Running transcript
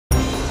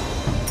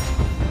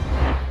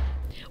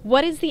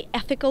What is the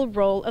ethical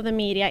role of the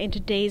media in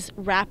today's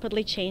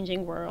rapidly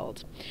changing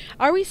world?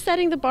 Are we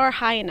setting the bar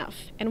high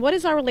enough? And what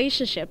is our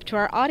relationship to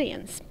our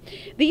audience?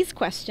 These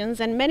questions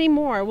and many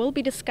more will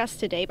be discussed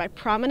today by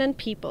prominent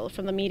people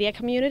from the media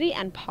community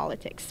and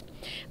politics.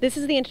 This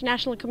is the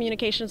International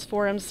Communications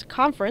Forum's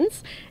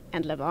conference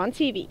and Levant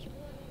TV.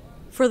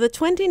 For the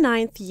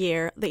 29th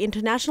year, the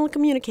International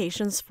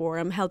Communications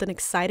Forum held an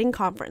exciting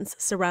conference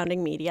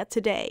surrounding media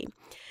today.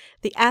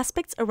 The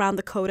aspects around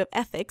the code of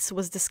ethics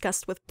was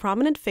discussed with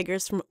prominent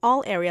figures from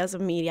all areas of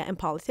media and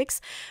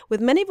politics,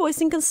 with many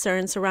voicing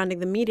concerns surrounding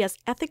the media's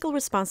ethical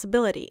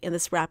responsibility in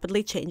this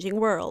rapidly changing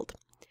world.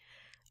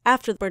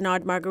 After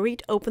Bernard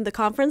Marguerite opened the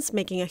conference,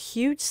 making a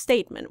huge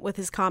statement with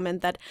his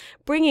comment that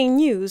bringing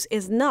news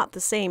is not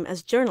the same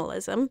as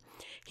journalism,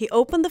 he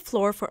opened the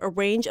floor for a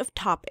range of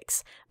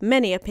topics.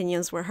 Many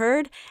opinions were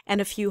heard,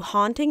 and a few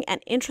haunting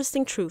and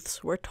interesting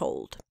truths were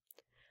told.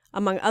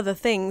 Among other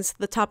things,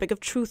 the topic of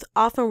truth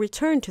often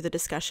returned to the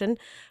discussion.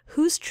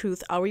 Whose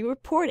truth are we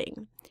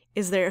reporting?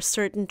 Is there a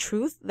certain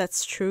truth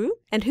that's true?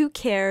 And who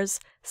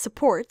cares,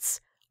 supports,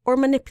 or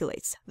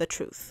manipulates the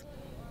truth?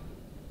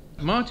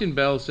 Martin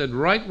Bell said,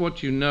 write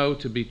what you know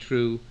to be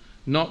true,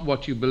 not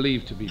what you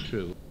believe to be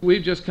true.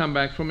 We've just come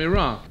back from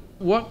Iraq.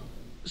 What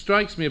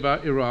strikes me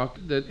about Iraq,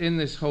 that in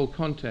this whole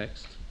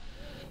context,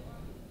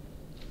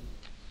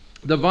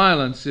 the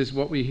violence is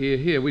what we hear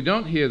here. We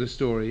don't hear the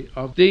story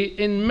of the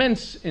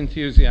immense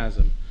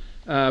enthusiasm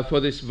for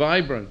this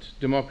vibrant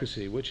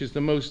democracy, which is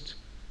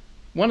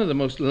one of the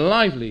most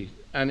lively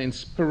and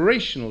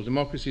inspirational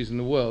democracies in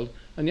the world,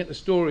 and yet the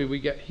story we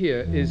get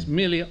here is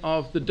merely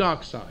of the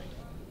dark side.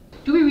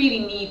 Do we really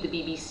need the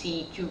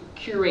BBC to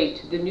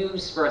curate the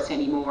news for us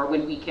anymore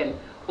when we can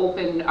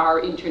open our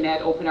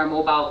internet, open our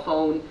mobile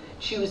phone,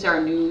 choose our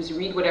news,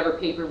 read whatever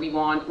paper we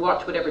want,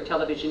 watch whatever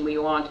television we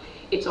want?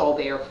 It's all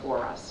there for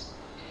us.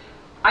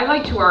 I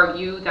like to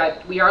argue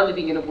that we are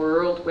living in a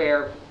world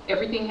where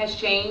everything has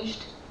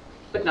changed,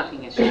 but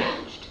nothing has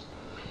changed.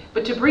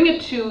 But to bring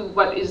it to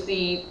what is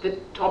the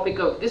topic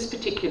of this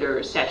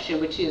particular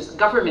session, which is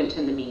government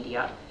and the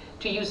media,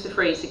 to use the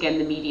phrase again,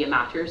 the media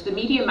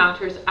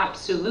matters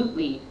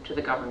absolutely to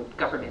the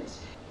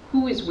governments.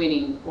 Who is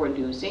winning or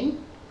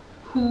losing?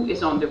 Who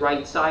is on the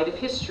right side of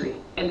history?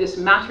 And this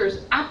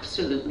matters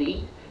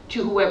absolutely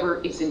to whoever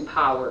is in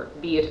power,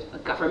 be it a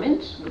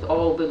government with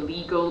all the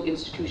legal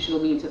institutional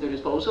means at their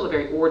disposal, a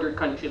very ordered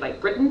country like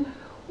Britain,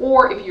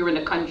 or if you're in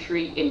a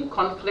country in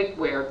conflict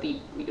where the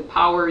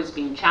power is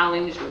being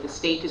challenged or the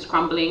state is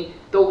crumbling,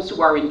 those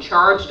who are in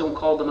charge, don't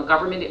call them a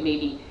government, it may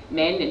be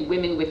men and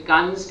women with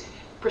guns.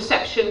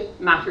 Perception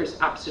matters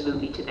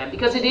absolutely to them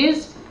because it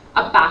is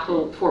a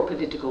battle for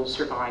political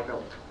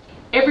survival.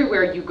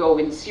 Everywhere you go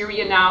in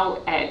Syria now,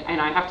 and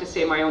I have to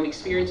say my own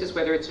experiences,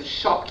 whether it's a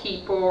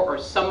shopkeeper or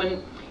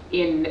someone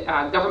in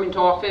a government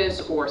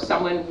office or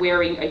someone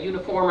wearing a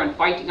uniform and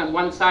fighting on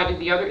one side or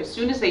the other, as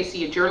soon as they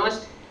see a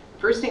journalist, the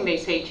first thing they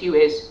say to you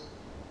is,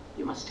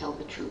 you must tell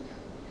the truth.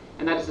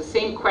 And that is the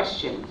same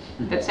question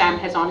that Sam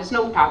has on his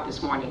notepad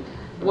this morning.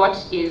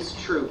 What is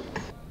truth?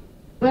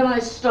 When I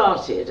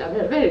started, I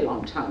mean a very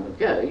long time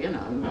ago,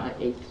 in my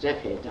 8th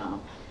decade now,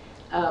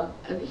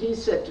 and he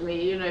said to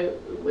me,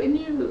 when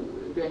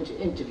you're going to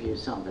interview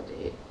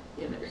somebody,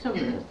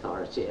 someone in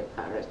authority, a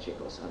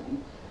paratric or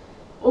something,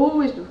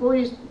 always, before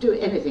you do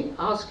anything,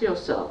 ask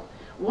yourself,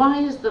 why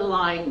is the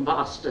lying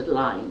bastard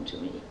lying to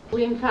me?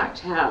 We in fact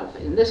have,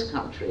 in this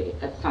country,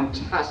 a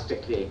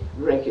fantastically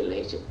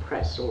regulated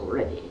press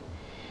already.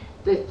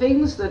 The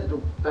things that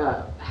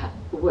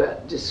were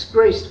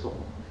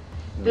disgraceful,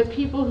 the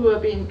people who are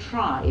being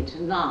tried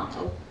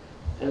now,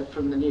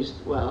 from the news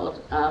of the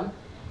world,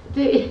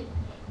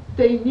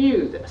 they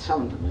knew that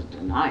some of them were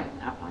denying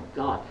that, my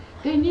God.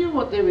 They knew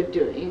what they were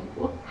doing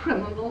were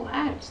criminal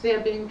acts.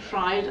 They're being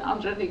tried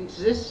under an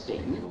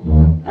existing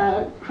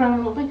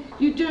criminal thing.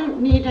 You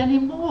don't need any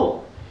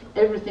more.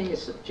 Everything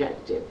is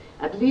subjective.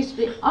 At least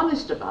be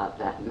honest about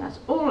that, and that's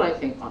all I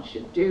think one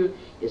should do,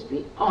 is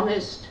be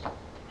honest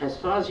as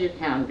far as you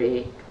can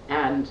be,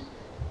 and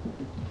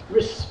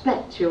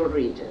respect your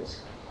readers,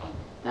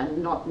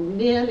 and not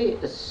nearly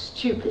as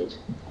stupid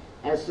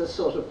as the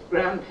sort of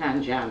grand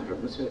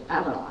panjandrums who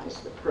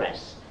analyze the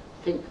press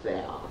think they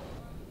are.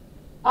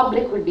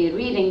 Public will be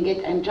reading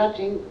it and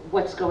judging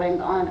what's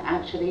going on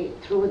actually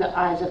through the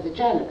eyes of the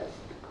journalist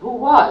who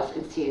was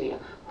in Syria,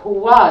 who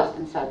was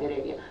in Saudi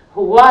Arabia,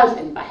 who was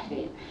in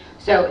Bahrain.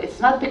 So it's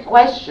not the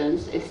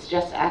questions, it's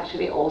just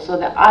actually also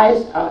the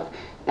eyes of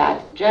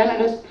that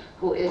journalist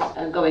who is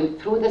going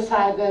through the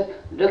cyber,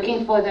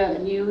 looking for the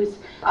news,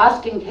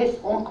 asking his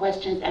own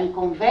questions and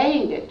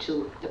conveying it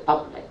to the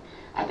public.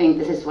 I think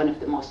this is one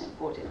of the most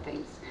important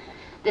things.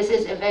 This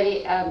is a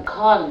very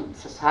calm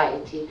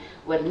society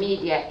where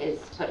media is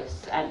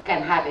and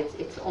can have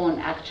its own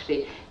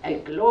actually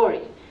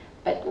glory.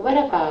 But what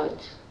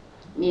about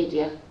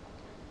media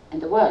in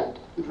the world,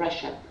 in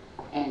Russia,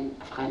 in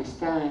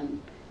Afghanistan,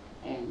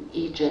 in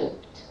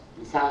Egypt,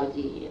 in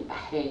Saudi, in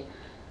Bahrain?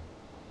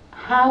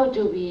 How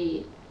do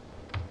we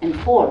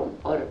inform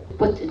or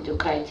put into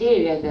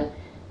criteria the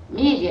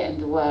media in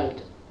the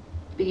world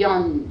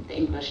beyond the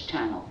English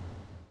Channel.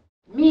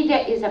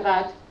 Media is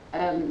about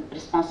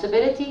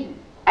responsibility,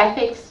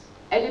 ethics,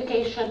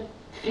 education,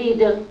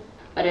 freedom,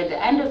 but at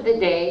the end of the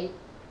day,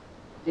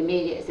 the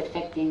media is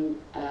affecting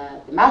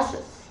the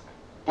masses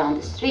down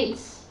the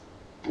streets,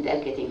 and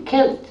they're getting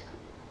killed,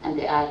 and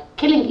they are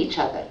killing each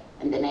other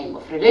in the name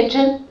of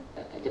religion,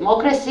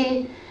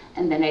 democracy,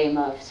 in the name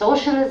of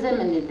socialism,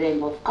 in the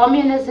name of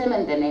communism,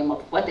 in the name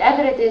of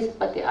whatever it is,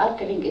 but they are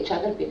killing each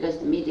other because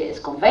the media is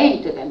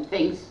conveying to them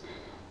things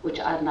which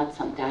are not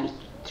sometimes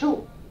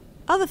true.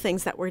 Other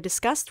things that were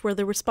discussed were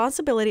the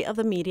responsibility of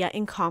the media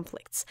in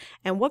conflicts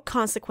and what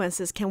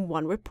consequences can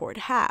one report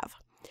have.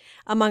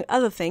 Among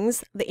other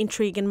things, the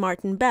intriguing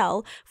Martin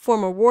Bell,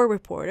 former war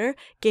reporter,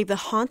 gave the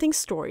haunting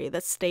story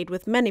that stayed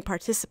with many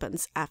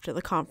participants after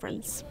the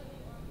conference.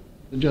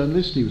 The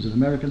journalist, he was an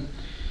American,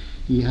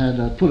 he had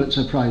a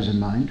Pulitzer Prize in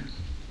mind.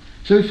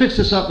 So he fixed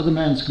us up with the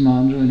man's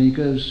commander, and he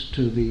goes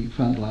to the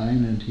front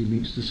line and he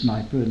meets the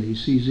sniper, and he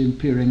sees him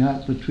peering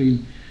out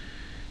between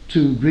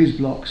two breeze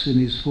blocks in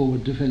his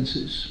forward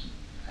defences.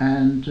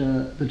 And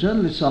the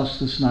journalist asks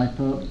the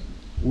sniper,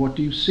 "What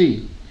do you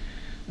see?"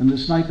 And the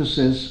sniper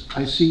says,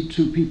 "I see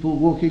two people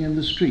walking in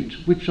the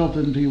street. Which of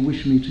them do you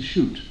wish me to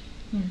shoot?"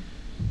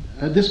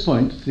 At this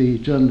point, the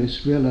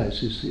journalist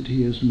realizes that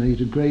he has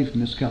made a grave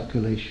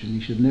miscalculation. He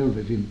should never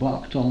have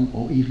embarked on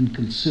or even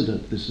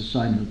considered this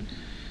assignment.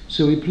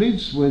 So he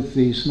pleads with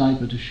the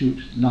sniper to shoot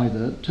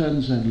neither,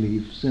 turns and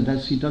leaves, and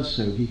as he does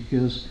so, he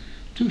hears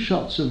two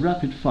shots of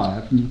rapid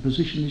fire from the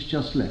position he's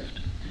just left.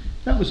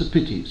 "That was a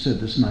pity," said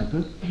the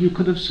sniper. "You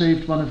could have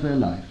saved one of their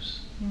lives."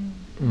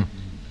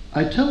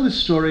 I tell this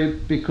story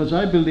because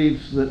I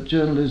believe that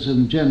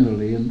journalism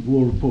generally, and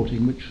war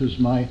reporting, which was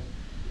my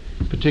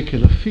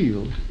particular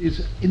field,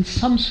 is in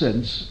some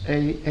sense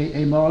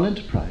a moral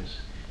enterprise,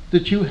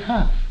 that you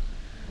have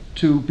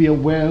to be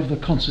aware of the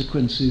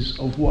consequences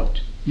of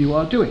what you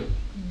are doing.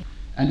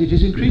 And it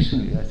is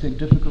increasingly, I think,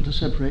 difficult to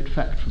separate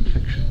fact from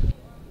fiction.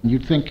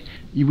 You'd think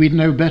we'd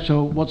know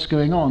better what's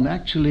going on.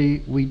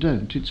 Actually, we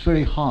don't. It's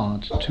very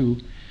hard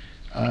to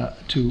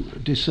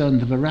discern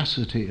the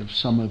veracity of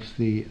some of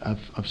the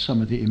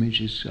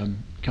images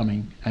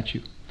coming at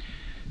you.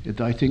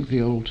 I think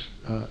the old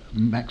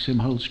maxim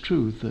holds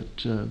true that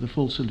the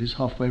falsehood is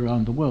halfway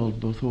around the world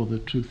before the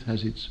truth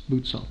has its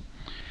boots on.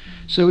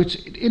 So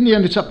in the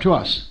end, it's up to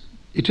us.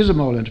 It is a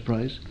moral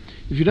enterprise.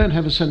 If you don't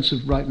have a sense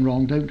of right and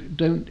wrong,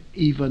 don't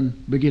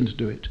even begin to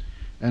do it.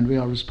 And we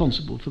are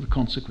responsible for the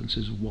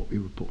consequences of what we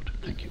report.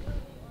 Thank you.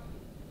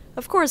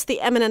 Of course,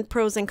 the eminent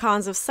pros and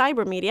cons of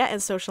cyber media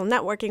and social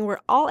networking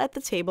were all at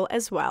the table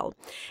as well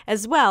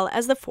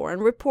as the foreign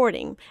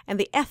reporting and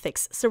the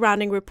ethics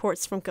surrounding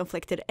reports from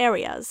conflicted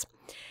areas.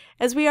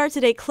 As we are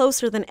today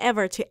closer than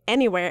ever to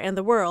anywhere in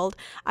the world,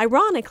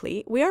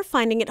 ironically, we are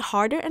finding it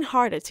harder and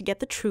harder to get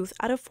the truth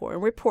out of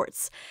foreign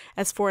reports,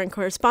 as foreign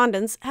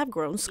correspondents have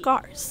grown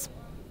scarce.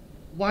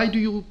 Why do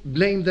you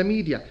blame the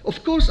media?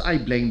 Of course I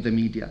blame the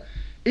media.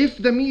 If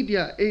the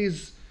media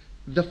is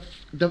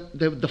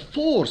the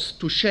force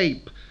to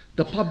shape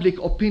the public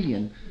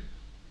opinion,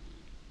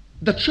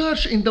 the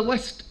church in the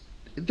West,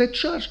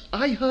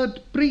 I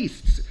heard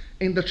priests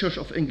in the Church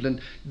of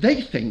England,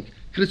 they think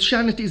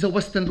Christianity is a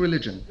Western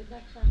religion.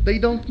 They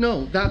don't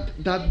know that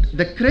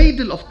the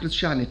cradle of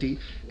Christianity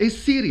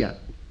is Syria.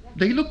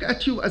 They look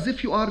at you as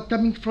if you are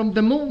coming from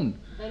the moon.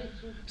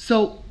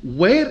 So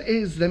where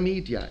is the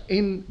media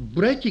in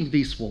breaking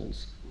these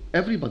walls?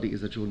 Everybody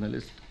is a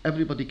journalist.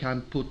 Everybody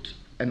can put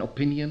an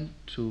opinion,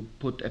 to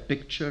put a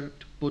picture,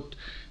 to put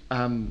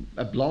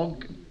a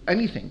blog,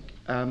 anything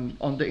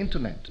on the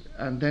internet.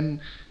 And then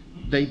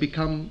they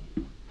become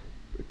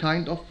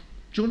kind of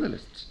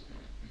journalists.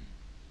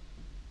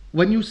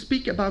 When you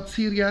speak about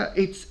Syria,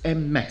 it's a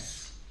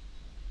mess.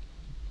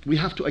 We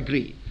have to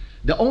agree.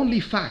 The only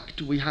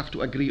fact we have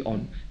to agree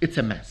on, it's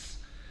a mess.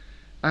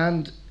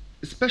 And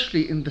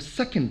especially in the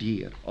second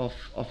year of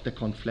the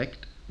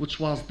conflict, which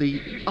was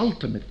the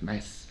ultimate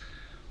mess.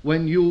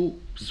 When you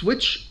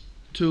switch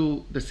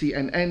to the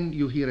CNN,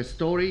 you hear a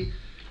story.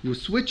 You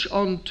switch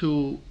on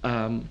to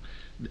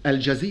Al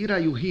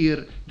Jazeera, you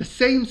hear the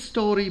same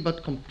story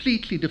but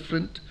completely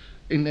different,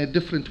 in a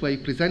different way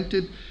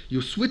presented.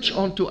 You switch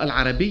on to Al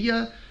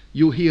Arabiya,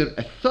 you hear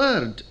a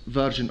third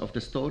version of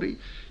the story.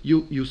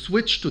 You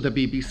switch to the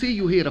BBC,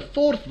 you hear a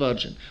fourth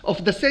version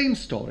of the same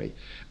story.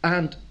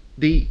 And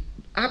the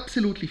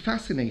absolutely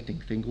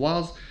fascinating thing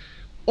was,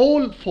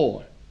 all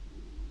four,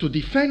 to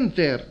defend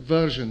their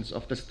versions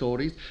of the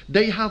stories,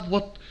 they have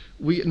what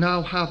we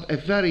now have a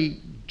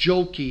very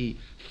jokey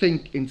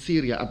thing in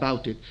Syria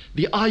about it,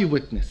 the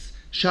eyewitness,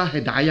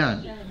 Shahid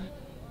Ayan.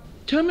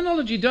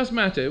 Terminology does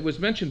matter. It was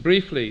mentioned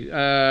briefly,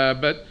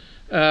 but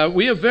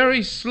we are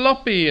very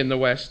sloppy in the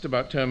West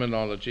about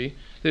terminology.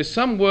 There's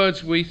some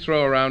words we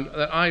throw around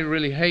that I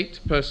really hate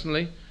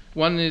personally.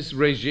 One is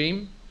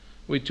regime.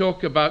 We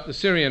talk about the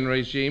Syrian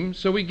regime,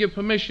 so we give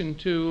permission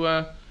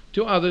to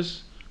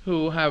others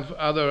who have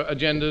other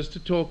agendas to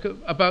talk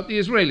about the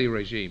Israeli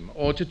regime,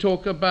 or to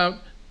talk about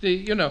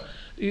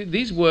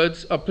these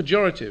words are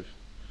pejorative.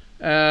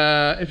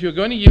 If you're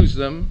going to use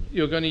them,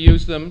 you're going to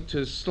use them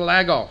to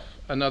slag off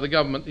another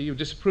government that you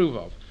disapprove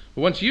of.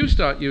 But once you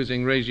start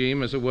using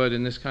regime as a word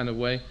in this kind of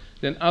way,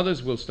 then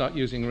others will start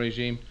using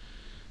regime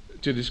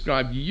to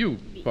describe you,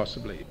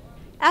 possibly.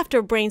 After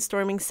a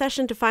brainstorming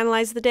session to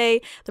finalize the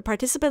day, the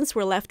participants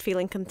were left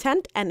feeling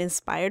content and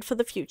inspired for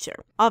the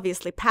future.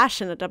 Obviously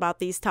passionate about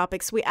these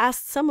topics, we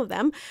asked some of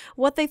them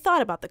what they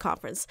thought about the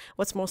conference,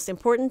 what's most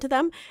important to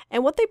them,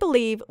 and what they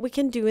believe we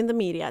can do in the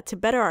media to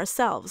better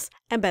ourselves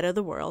and better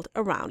the world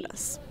around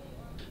us.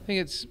 I think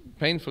it's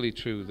painfully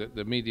true that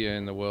the media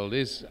in the world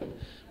is,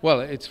 well,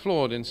 it's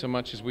flawed in so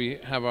much as we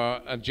have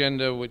our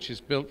agenda which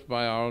is built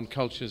by our own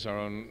cultures, our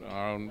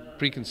own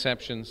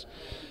preconceptions.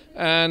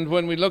 And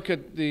when we look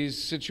at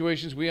these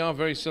situations, we are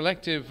very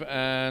selective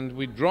and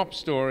we drop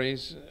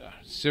stories.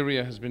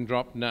 Syria has been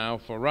dropped now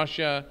for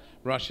Russia.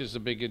 Russia's a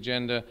big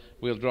agenda.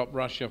 We'll drop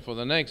Russia for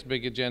the next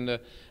big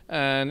agenda.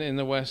 And in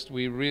the West,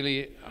 we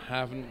really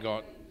haven't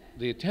got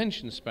the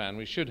attention span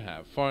we should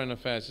have. Foreign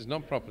affairs is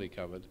not properly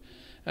covered,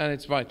 and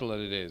it's vital that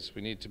it is.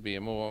 We need to be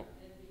more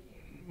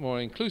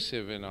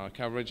inclusive in our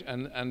coverage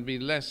and be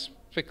less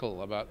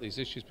fickle about these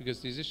issues,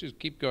 because these issues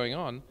keep going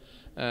on.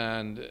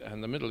 And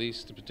the Middle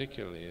East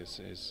particularly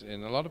is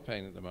in a lot of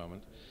pain at the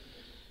moment.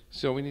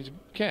 So we need to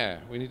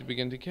care. We need to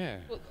begin to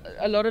care. Well,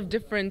 a lot of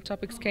different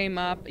topics came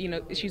up, you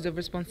know, issues of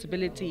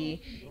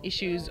responsibility,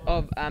 issues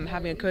of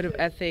having a code of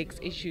ethics,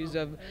 issues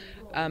of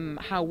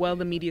how well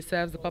the media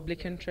serves the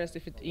public interest,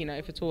 if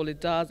at all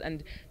it does,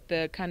 and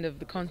the kind of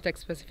the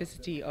context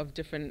specificity of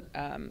different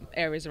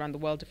areas around the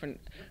world, different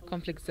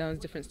conflict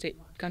zones, different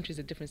countries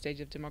at different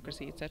stages of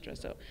democracy, etc.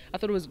 So I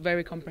thought it was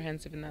very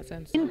comprehensive in that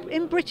sense.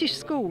 In British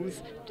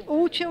schools,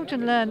 all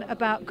children learn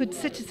about good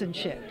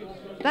citizenship.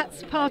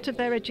 That's part of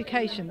their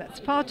education, that's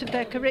part of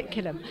their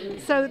curriculum.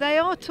 So they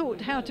are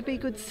taught how to be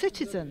good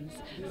citizens.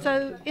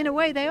 So in a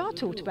way they are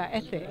taught about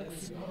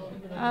ethics.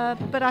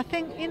 But I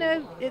think,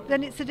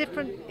 then it's a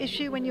different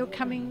issue when you're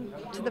coming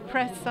to the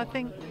press. I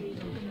think,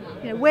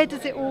 where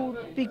does it all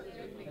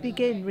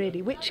begin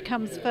really? Which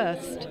comes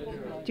first?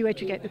 Do you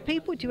educate the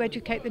people? Do you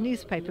educate the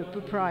newspaper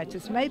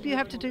proprietors? Maybe you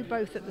have to do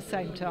both at the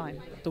same time.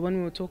 So when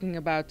we were talking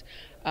about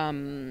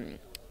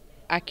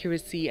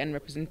accuracy and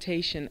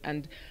representation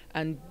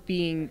and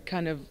being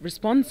kind of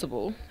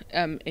responsible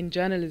in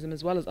journalism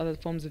as well as other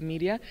forms of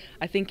media,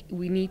 I think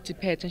we need to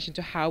pay attention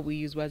to how we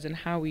use words and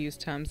how we use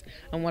terms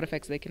and what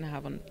effects they can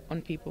have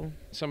on people.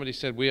 Somebody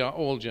said we are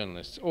all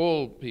journalists.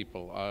 All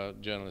people are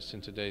journalists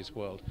in today's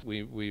world.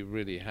 We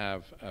really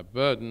have a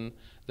burden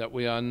that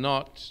we are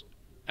not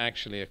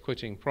actually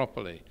acquitting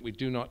properly. We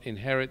do not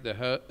inherit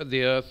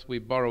the earth, we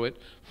borrow it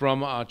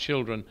from our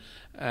children,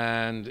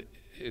 and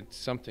it's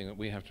something that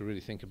we have to really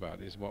think about,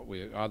 is what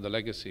the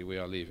legacy we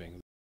are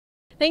leaving.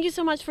 Thank you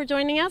so much for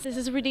joining us. This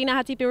is Rudina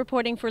Hatipi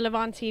reporting for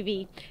Levant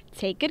TV.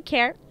 Take good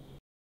care.